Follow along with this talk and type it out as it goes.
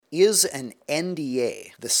Is an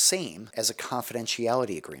NDA the same as a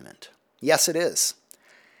confidentiality agreement? Yes, it is.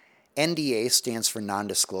 NDA stands for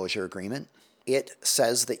non-disclosure agreement. It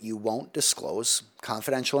says that you won't disclose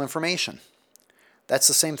confidential information. That's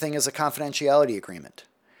the same thing as a confidentiality agreement.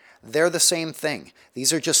 They're the same thing.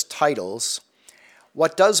 These are just titles.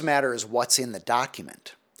 What does matter is what's in the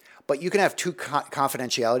document. But you can have two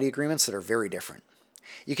confidentiality agreements that are very different.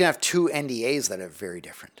 You can have two NDAs that are very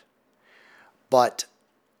different. But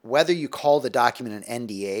whether you call the document an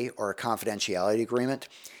NDA or a confidentiality agreement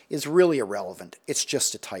is really irrelevant. It's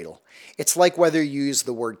just a title. It's like whether you use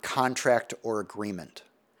the word contract or agreement.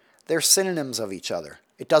 They're synonyms of each other.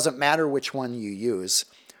 It doesn't matter which one you use.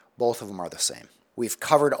 Both of them are the same. We've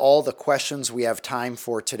covered all the questions we have time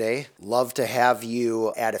for today. Love to have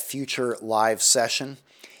you at a future live session.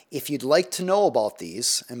 If you'd like to know about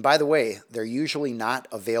these, and by the way, they're usually not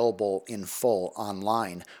available in full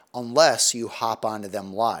online unless you hop onto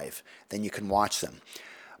them live, then you can watch them.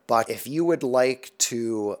 But if you would like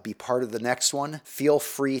to be part of the next one, feel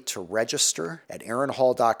free to register at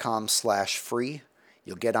aaronhall.com/free.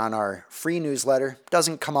 You'll get on our free newsletter. It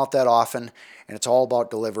doesn't come out that often, and it's all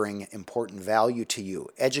about delivering important value to you,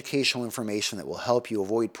 educational information that will help you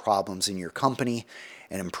avoid problems in your company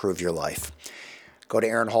and improve your life. Go to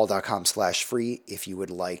aaronhall.com/free if you would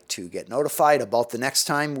like to get notified about the next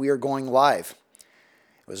time we are going live.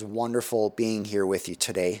 It was wonderful being here with you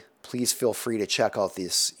today. Please feel free to check out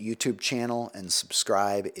this YouTube channel and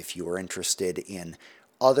subscribe if you are interested in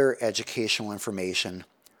other educational information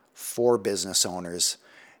for business owners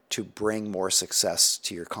to bring more success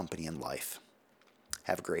to your company and life.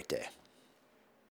 Have a great day.